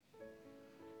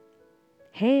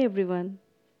Hey everyone,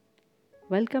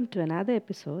 welcome to another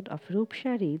episode of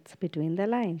Roopsha Reads Between the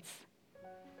Lines.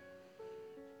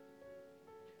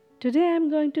 Today I'm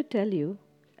going to tell you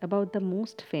about the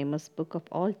most famous book of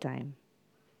all time.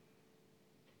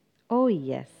 Oh,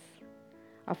 yes,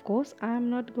 of course, I'm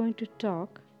not going to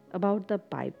talk about the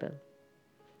Bible,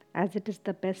 as it is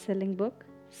the best selling book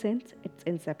since its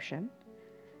inception,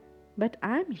 but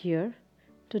I'm here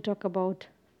to talk about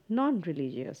non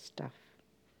religious stuff.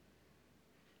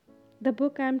 The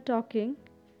book I'm talking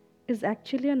is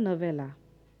actually a novella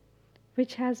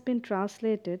which has been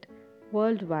translated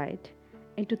worldwide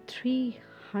into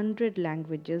 300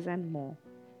 languages and more.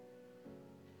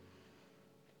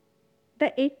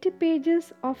 The 80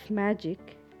 pages of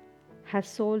Magic has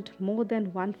sold more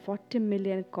than 140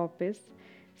 million copies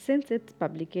since its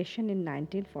publication in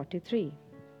 1943.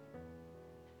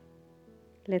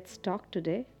 Let's talk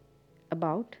today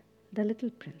about The Little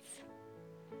Prince.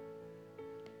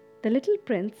 The Little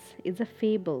Prince is a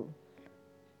fable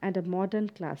and a modern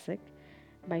classic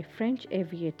by French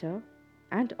aviator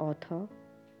and author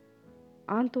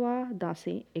Antoine de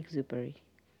Saint-Exupéry.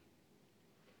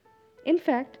 In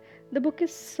fact, the book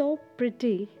is so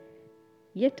pretty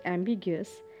yet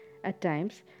ambiguous at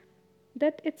times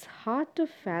that it's hard to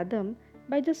fathom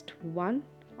by just one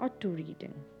or two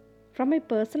reading. From my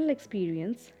personal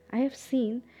experience, I have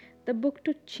seen the book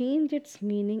to change its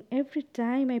meaning every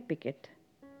time I pick it.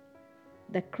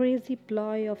 The crazy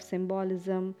ploy of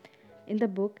symbolism in the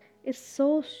book is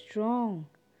so strong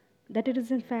that it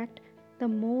is in fact the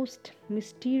most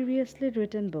mysteriously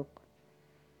written book,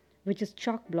 which is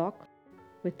chock block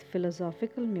with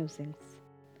philosophical musings.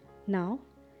 Now,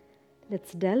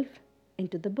 let's delve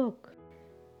into the book.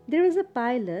 There is a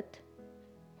pilot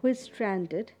who is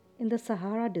stranded in the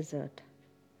Sahara Desert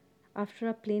after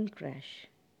a plane crash,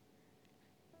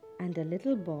 and a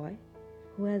little boy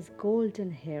who has golden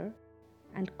hair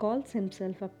and calls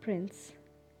himself a prince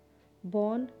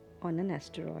born on an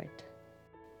asteroid.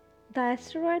 The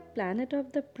asteroid planet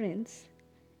of the prince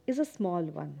is a small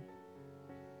one,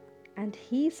 and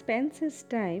he spends his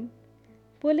time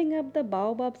pulling up the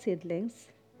baobab seedlings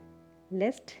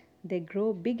lest they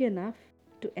grow big enough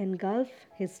to engulf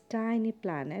his tiny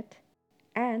planet,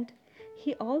 and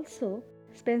he also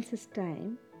spends his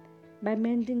time by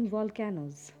mending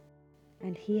volcanoes.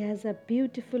 And he has a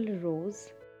beautiful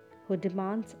rose who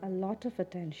demands a lot of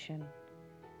attention.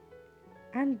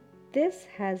 And this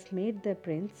has made the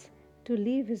prince to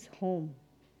leave his home,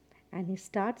 and he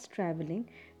starts traveling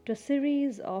to a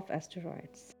series of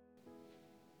asteroids.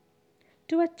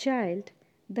 To a child,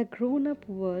 the grown up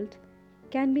world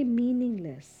can be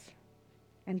meaningless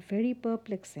and very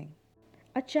perplexing.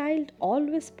 A child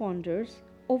always ponders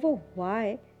over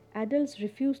why adults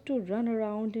refuse to run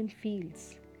around in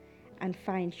fields and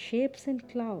find shapes in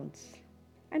clouds.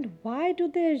 And why do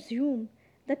they assume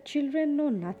that children know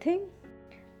nothing?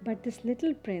 But this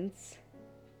little prince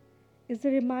is a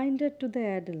reminder to the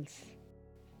adults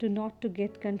to not to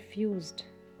get confused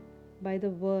by the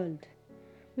world,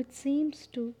 which seems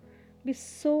to be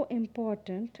so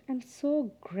important and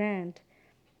so grand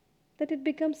that it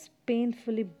becomes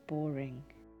painfully boring.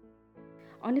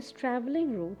 On his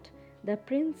traveling route, the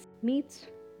prince meets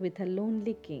with a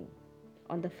lonely king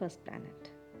on the first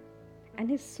planet, and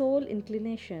his sole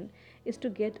inclination is to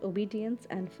get obedience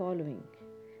and following,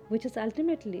 which has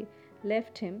ultimately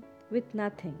left him with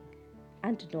nothing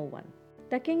and no one.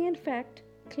 The king, in fact,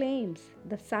 claims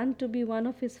the sun to be one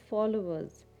of his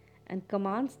followers and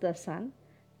commands the sun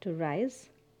to rise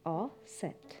or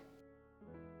set.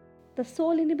 The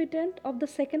sole inhabitant of the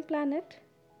second planet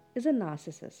is a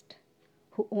narcissist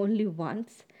who only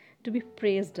wants to be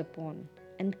praised upon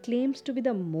and claims to be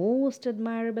the most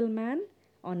admirable man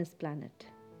on his planet.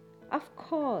 Of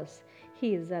course,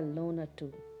 he is a loner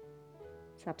too.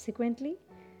 Subsequently,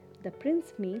 the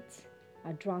prince meets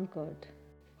a drunkard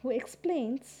who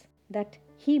explains that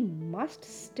he must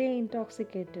stay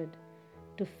intoxicated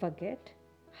to forget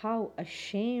how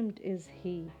ashamed is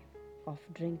he of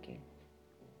drinking.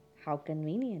 How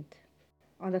convenient.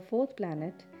 On the fourth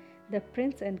planet, the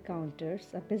prince encounters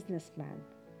a businessman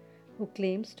who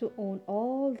claims to own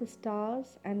all the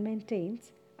stars and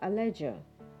maintains a ledger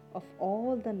of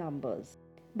all the numbers.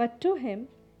 But to him,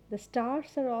 the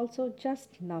stars are also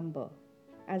just number,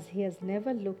 as he has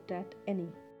never looked at any.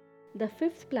 The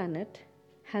fifth planet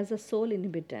has a sole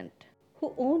inhabitant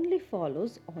who only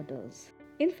follows orders.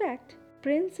 In fact,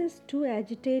 Prince is too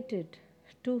agitated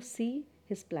to see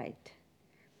his plight.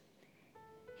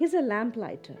 He's a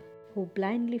lamplighter who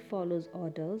blindly follows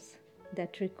orders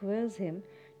that requires him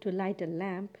to light a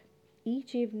lamp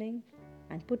each evening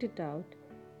and put it out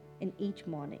in each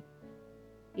morning.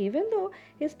 even though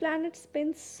his planet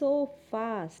spins so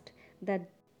fast that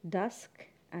dusk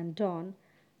and dawn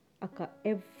occur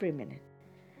every minute.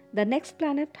 The next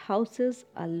planet houses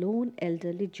a lone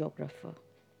elderly geographer.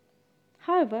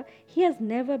 However, he has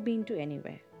never been to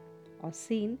anywhere or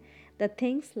seen the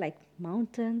things like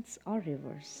mountains or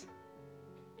rivers.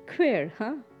 Queer,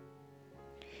 huh?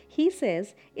 He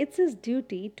says it's his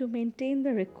duty to maintain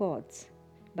the records,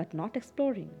 but not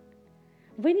exploring.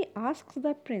 When he asks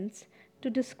the prince to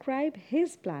describe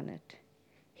his planet,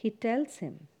 he tells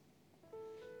him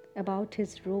about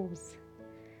his rose,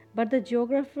 but the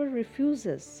geographer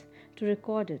refuses to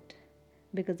record it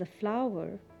because the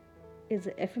flower is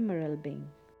an ephemeral being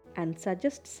and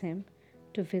suggests him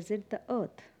to visit the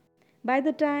earth. By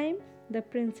the time the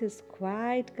prince is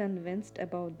quite convinced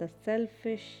about the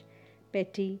selfish,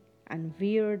 petty, and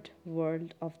weird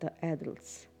world of the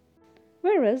adults.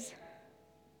 Whereas,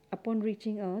 upon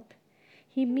reaching earth,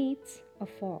 he meets a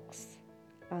fox,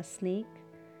 a snake,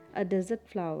 a desert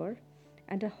flower,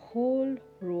 and a whole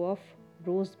row of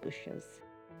rose bushes.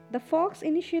 The fox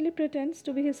initially pretends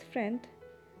to be his friend,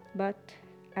 but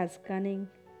as cunning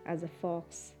as a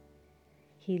fox,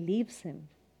 he leaves him.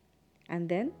 And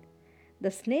then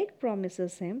the snake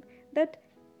promises him that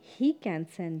he can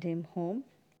send him home.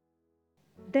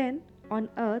 Then on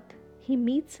earth, he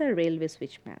meets a railway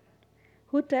switchman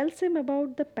who tells him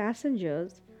about the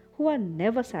passengers who are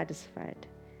never satisfied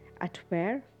at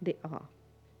where they are.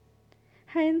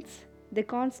 Hence, they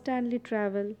constantly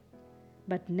travel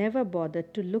but never bother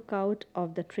to look out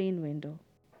of the train window.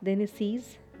 Then he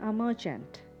sees a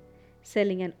merchant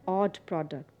selling an odd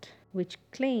product which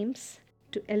claims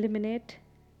to eliminate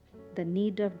the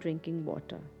need of drinking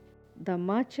water. The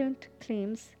merchant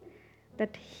claims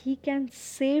that he can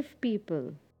save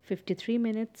people 53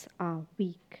 minutes a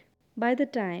week. By the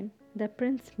time the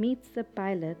prince meets the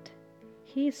pilot,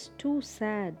 he is too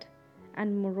sad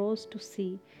and morose to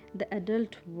see the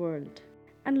adult world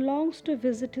and longs to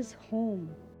visit his home.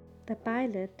 The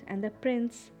pilot and the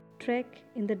prince trek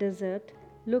in the desert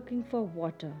looking for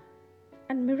water,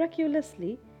 and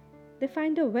miraculously, they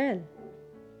find a well,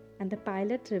 and the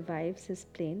pilot revives his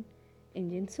plane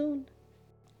engine soon.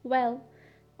 Well,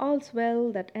 all's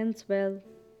well that ends well.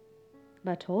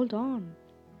 But hold on,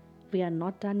 we are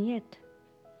not done yet.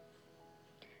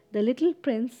 The little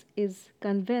prince is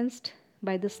convinced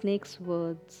by the snake's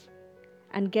words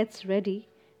and gets ready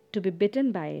to be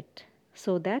bitten by it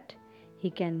so that he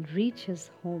can reach his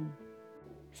home.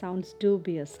 Sounds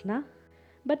dubious, na?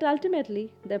 But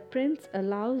ultimately, the prince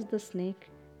allows the snake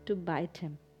to bite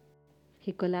him.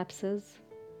 He collapses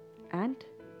and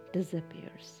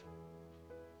disappears.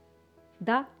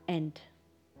 The end.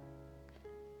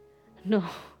 No,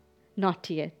 not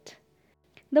yet.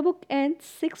 The book ends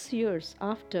 6 years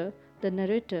after the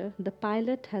narrator, the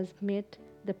pilot, has met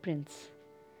the prince.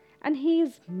 And he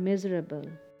is miserable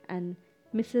and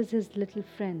misses his little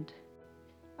friend.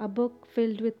 A book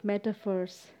filled with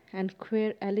metaphors and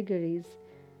queer allegories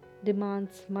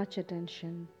demands much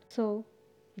attention. So,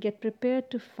 get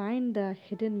prepared to find the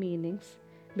hidden meanings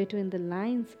between the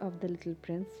lines of The Little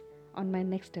Prince on my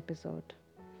next episode.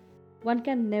 One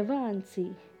can never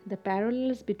unsee the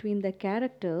parallels between the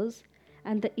characters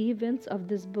and the events of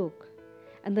this book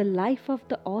and the life of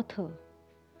the author,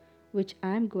 which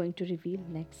I am going to reveal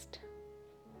next.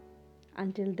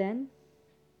 Until then,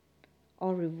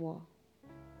 au revoir.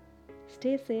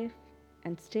 Stay safe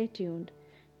and stay tuned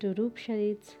to Roop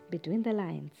Sharid's Between the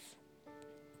Lines.